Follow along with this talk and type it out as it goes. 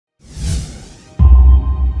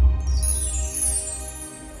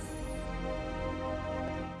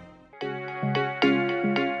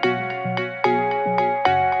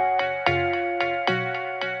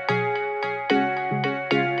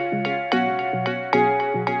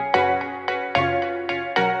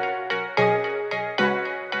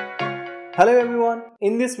Hello everyone,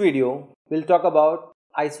 in this video we'll talk about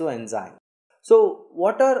isoenzymes. So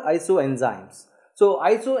what are isoenzymes? So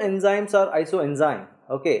isoenzymes are isoenzyme,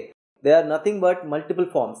 okay. They are nothing but multiple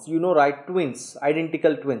forms, right, twins,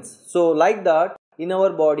 identical twins. So like that, in our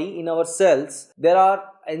body, in our cells, there are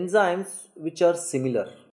enzymes which are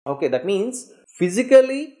similar, okay. That means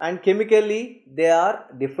physically and chemically they are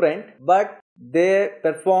different, but they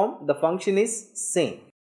perform, the function is same.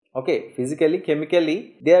 Okay, physically,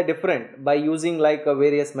 chemically, they are different by using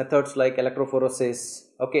various methods like electrophoresis,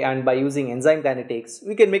 okay, and by using enzyme kinetics,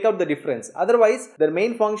 we can make out the difference. Otherwise, their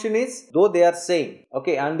main function is, though they are same,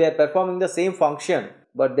 okay, and they are performing the same function,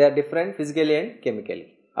 but they are different physically and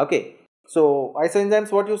chemically, okay. So,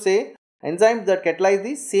 isoenzymes, what you say? Enzymes that catalyze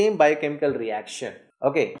the same biochemical reaction,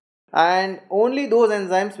 okay, and only those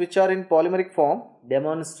enzymes which are in polymeric form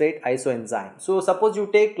demonstrate isoenzyme. So suppose you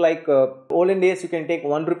take olden days, you can take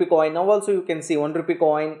 1 rupee coin. Now also you can see 1 rupee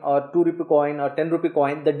coin or 2 rupee coin or 10 rupee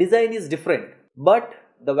coin. The design is different, but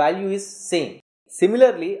the value is same.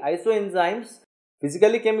 Similarly, isoenzymes,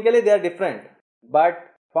 physically, chemically they are different, but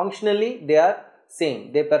functionally they are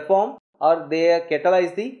same. They perform or they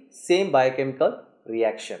catalyze the same biochemical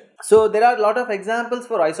reaction. So there are a lot of examples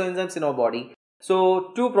for isoenzymes in our body.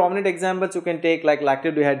 So two prominent examples you can take like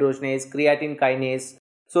lactate dehydrogenase, creatine kinase.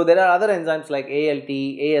 So there are other enzymes like ALT,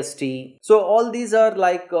 AST. So all these are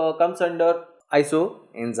comes under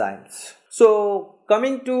isoenzymes. So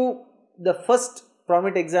coming to the first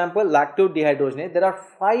prominent example, lactate dehydrogenase, there are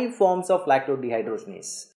 5 forms of lactate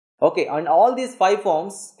dehydrogenase. Okay, and all these 5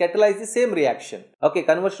 forms catalyze the same reaction. Okay,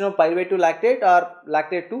 conversion of pyruvate to lactate or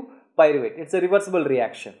lactate to pyruvate. It's a reversible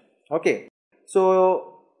reaction. Okay, so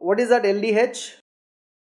what is that LDH?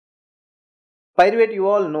 Pyruvate you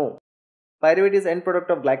all know. Pyruvate is end product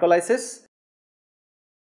of glycolysis.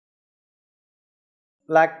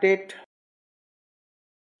 Lactate.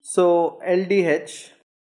 So LDH.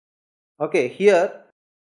 Okay, here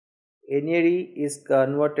NAD is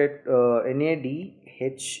converted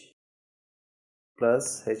NADH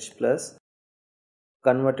plus H plus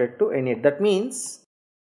converted to NAD. That means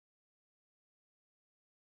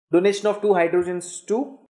donation of 2 hydrogens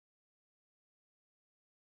to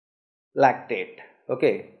lactate.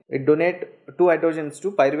 Okay, it donate 2 hydrogens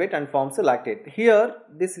to pyruvate and forms a lactate. Here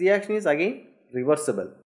this reaction is again reversible.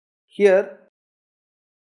 Here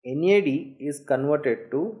NAD is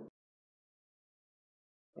converted to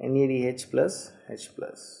NADH plus H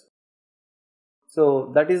plus.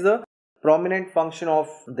 So that is the prominent function of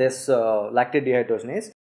this lactate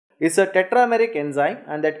dehydrogenase. It's a tetrameric enzyme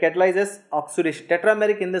and that catalyzes oxidation.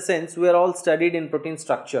 Tetrameric in the sense we are all studied in protein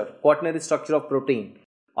structure, quaternary structure of protein.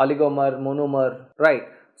 Oligomer, monomer, right?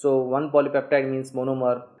 So one polypeptide means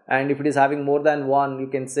monomer, and if it is having more than one, you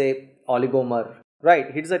can say oligomer, right?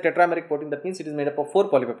 It is a tetrameric protein, that means it is made up of 4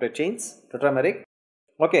 polypeptide chains, tetrameric.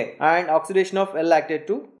 Okay, and oxidation of L-lactate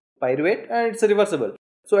to pyruvate, and it's reversible.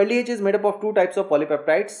 So LDH is made up of 2 types of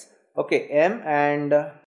polypeptides, okay, M and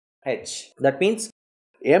H. That means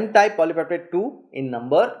M type polypeptide 2 in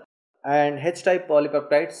number and H type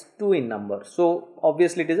polypeptides 2 in number. So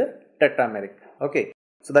obviously it is a tetrameric, okay.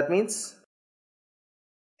 So that means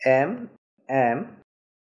M, M,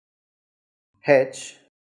 H,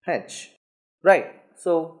 H, right.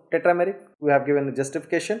 So tetrameric, we have given the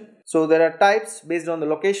justification. So there are types based on the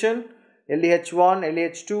location, LDH1,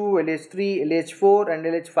 LDH2, LDH3, LDH4 and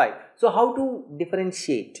LDH5. So how to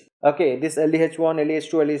differentiate? Okay, this LDH1,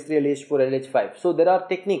 LDH2, LDH3, LDH4, LDH5. So there are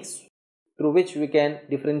techniques through which we can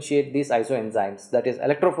differentiate these isoenzymes, that is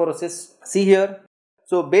electrophoresis. See here,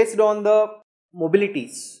 so based on the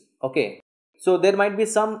mobilities, okay, so there might be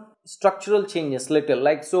some structural changes little,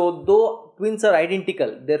 so though twins are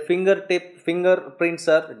identical, their fingerprints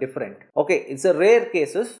are different. Okay, it's a rare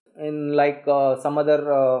cases in some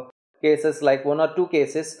other cases, like 1 or 2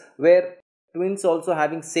 cases where twins also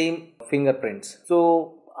having same fingerprints.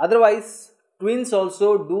 So otherwise twins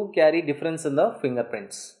also do carry difference in the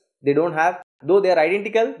fingerprints. They don't have, though they are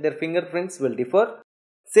identical, their fingerprints will differ.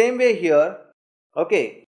 Same way here,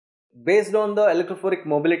 okay, based on the electrophoric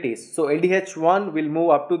mobilities. So LDH1 will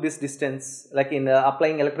move up to this distance, like in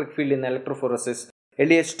applying electric field in electrophoresis.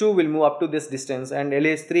 LDH2 will move up to this distance and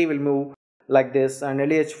LDH3 will move like this, and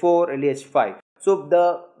LDH4, LDH5.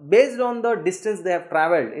 So based on the distance they have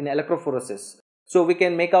traveled in electrophoresis, so we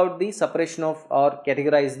can make out the separation of or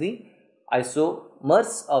categorize the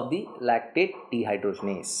isomers of the lactate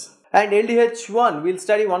dehydrogenase. And LDH1 we'll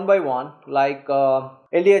study one by one,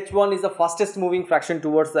 LDH1 is the fastest moving fraction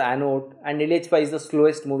towards the anode and LDH5 is the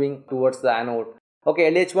slowest moving towards the anode. Okay,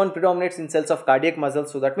 LDH1 predominates in cells of cardiac muscle,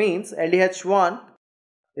 so that means LDH1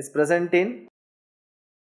 is present in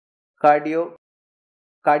cardio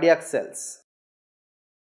cardiac cells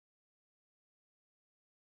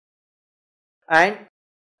and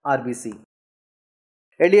RBC.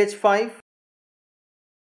 LDH5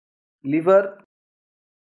 liver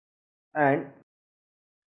and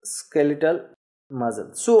skeletal muscle.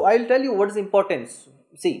 So I will tell you what is importance.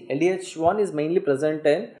 See, LDH1 is mainly present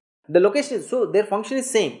in the location, so their function is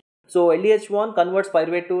same. So LDH1 converts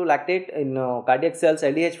pyruvate to lactate in cardiac cells.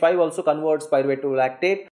 LDH5 also converts pyruvate to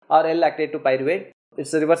lactate or L-lactate to pyruvate.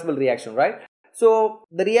 It's a reversible reaction, right? So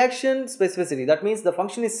the reaction specificity, that means the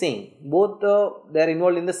function is same. Both they are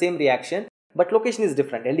involved in the same reaction, but location is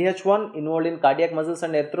different. LDH1 involved in cardiac muscles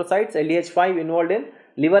and erythrocytes. LDH5 involved in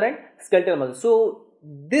liver and skeletal muscles. So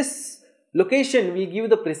this location will give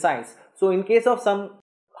the precise. So in case of some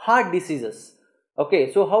heart diseases,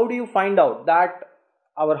 okay, so how do you find out that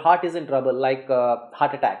our heart is in trouble, like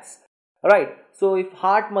heart attacks, right? So if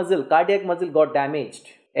heart muscle, cardiac muscle got damaged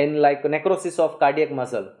in like necrosis of cardiac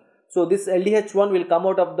muscle, so this LDH1 will come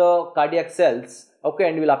out of the cardiac cells, okay,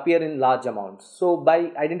 and will appear in large amounts. So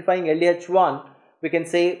by identifying LDH1, we can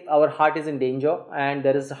say our heart is in danger and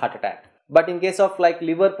there is a heart attack. But in case of like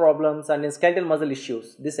liver problems and in skeletal muscle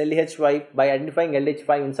issues, this LDH5, by identifying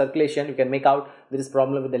LDH5 in circulation, you can make out there is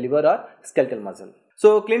problem with the liver or skeletal muscle.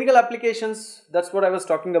 So clinical applications, that's what I was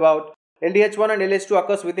talking about. LDH1 and LDH2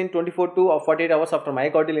 occurs within 24 to 48 hours after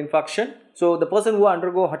myocardial infarction. So the person who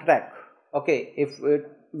undergo heart attack, okay,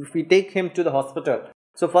 if we take him to the hospital,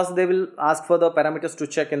 so first they will ask for the parameters to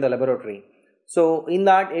check in the laboratory. So in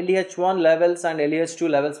that, LDH1 levels and LDH2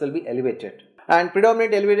 levels will be elevated. And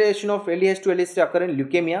predominant elevation of LDH2, LDH3 occur in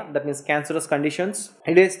leukemia, that means cancerous conditions.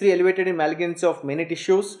 LDH3 elevated in malignancy of many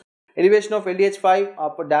tissues. Elevation of LDH5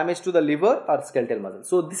 or damage to the liver or skeletal muscle.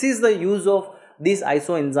 So this is the use of these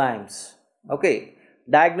isoenzymes, okay,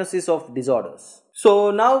 diagnosis of disorders.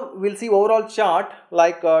 So now we'll see overall chart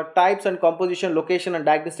like types and composition, location and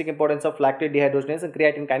diagnostic importance of lactate dehydrogenase and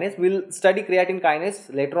creatine kinase. We'll study creatine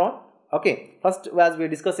kinase later on. Okay, first as we are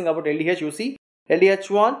discussing about LDH, you see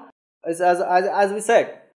LDH1 is as we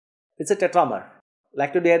said, it's a tetramer.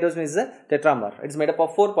 Lactate dehydrogenase is a tetramer. It's made up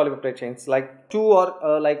of 4 polypeptide chains, like 2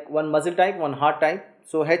 or like 1 muscle type, 1 heart type.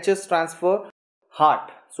 So HS stands for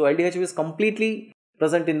heart. So LDH is completely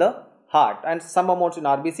present in the heart and some amounts in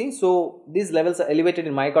RBC. So these levels are elevated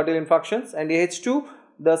in myocardial infarctions. And LDH2,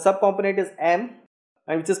 the subcomponent is M,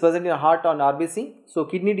 and which is present in heart on RBC. So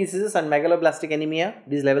kidney diseases and megaloblastic anemia,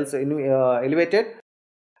 these levels are elevated.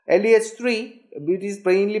 LDH3, which is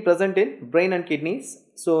mainly present in brain and kidneys.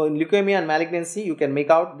 So in leukemia and malignancy, you can make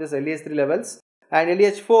out this LDH3 levels. And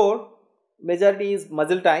LDH4, majority is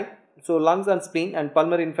muscle type. So lungs and spleen and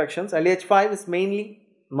pulmonary infections. LDH5 is mainly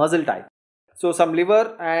muscle type. So some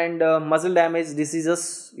liver and muscle damage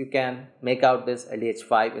diseases, you can make out this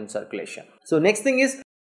LDH5 in circulation. So next thing is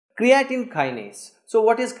creatine kinase. So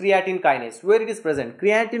what is creatine kinase? Where it is present?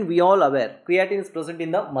 Creatine, we all aware. Creatine is present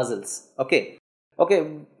in the muscles. Okay.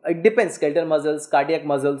 Okay, it depends, skeletal muscles, cardiac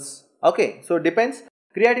muscles. Okay, so it depends.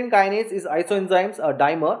 Creatine kinase is isoenzymes or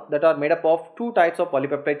dimer that are made up of 2 types of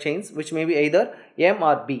polypeptide chains, which may be either M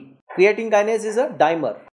or B. Creatine kinase is a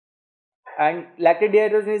dimer and lactate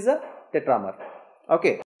dehydrogenase is a tetramer.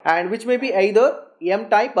 Okay, and which may be either M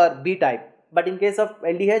type or B type. But in case of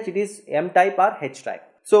LDH, it is M type or H type.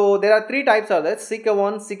 So there are 3 types of that: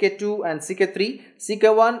 𝐒𝐾1, 𝐒𝐾2 and 𝐒𝐾3.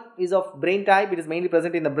 𝐒𝐾1 is of brain type, it is mainly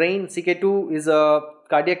present in the brain. 𝐒𝐾2 is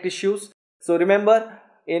cardiac tissues. So remember,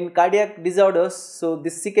 in cardiac disorders, so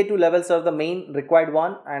this 𝐒𝐾2 levels are the main required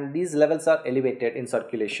one, and these levels are elevated in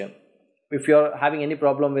circulation if you are having any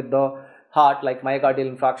problem with the heart like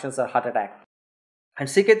myocardial infarctions or heart attack. And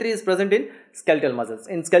𝐒𝐾3 is present in skeletal muscles.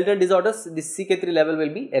 In skeletal disorders, this 𝐒𝐾3 level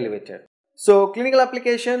will be elevated. So clinical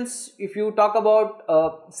applications, if you talk about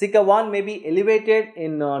𝐒𝐾1 may be elevated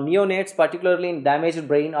in neonates, particularly in damaged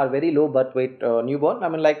brain or very low birth weight newborn, I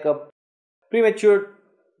mean like premature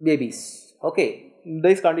babies. Okay, in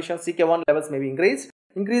these conditions 𝐒𝐾1 levels may be increased.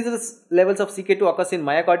 Increases levels of 𝐒𝐾2 occurs in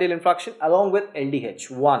myocardial infarction along with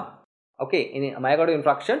LDH1. Okay, in a myocardial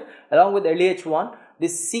infarction along with LDH1,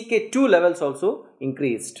 this 𝐒𝐾2 levels also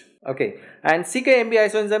increased. Okay, and CK-MB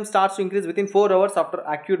isoenzyme starts to increase within 4 hours after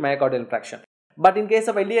acute myocardial infarction. But in case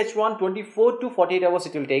of LDH1, 24 to 48 hours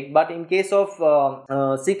it will take. But in case of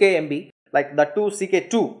CK-MB, like the 2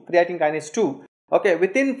 CK2, creatine kinase 2, okay,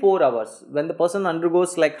 within 4 hours, when the person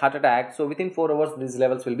undergoes like heart attack, so within 4 hours these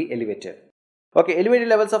levels will be elevated. Okay, elevated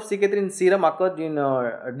levels of 𝐒𝐾3 in serum occur in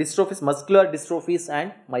dystrophies, muscular dystrophies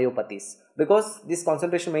and myopathies, because this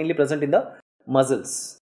concentration mainly present in the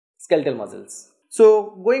muscles, skeletal muscles.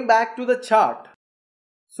 So going back to the chart,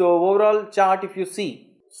 so overall chart, if you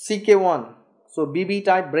see 𝐒𝐾1, so BB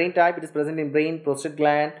type, brain type, it is present in brain, prostate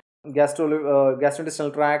gland,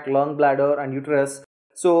 gastrointestinal tract, lung, bladder, and uterus.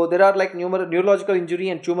 So there are like neurological injury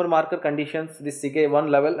and tumor marker conditions, this CK1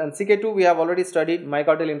 level. And CK2 we have already studied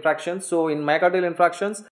myocardial infarctions. So in myocardial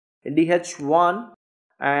infarctions, LDH1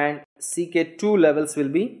 and CK2 levels will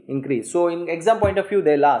be increased. So in exam point of view,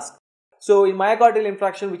 they'll ask, so in myocardial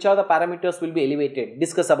infarction, which are the parameters will be elevated?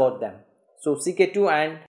 Discuss about them. So CK2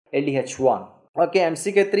 and LDH1. Okay, and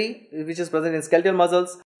CK3, which is present in skeletal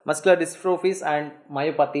muscles, muscular dystrophies and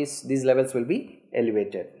myopathies, these levels will be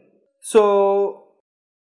elevated. So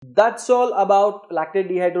that's all about lactate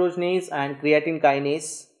dehydrogenase and creatine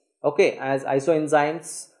kinase, okay, as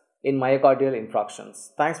isoenzymes in myocardial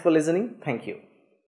infarctions. Thanks for listening. Thank you.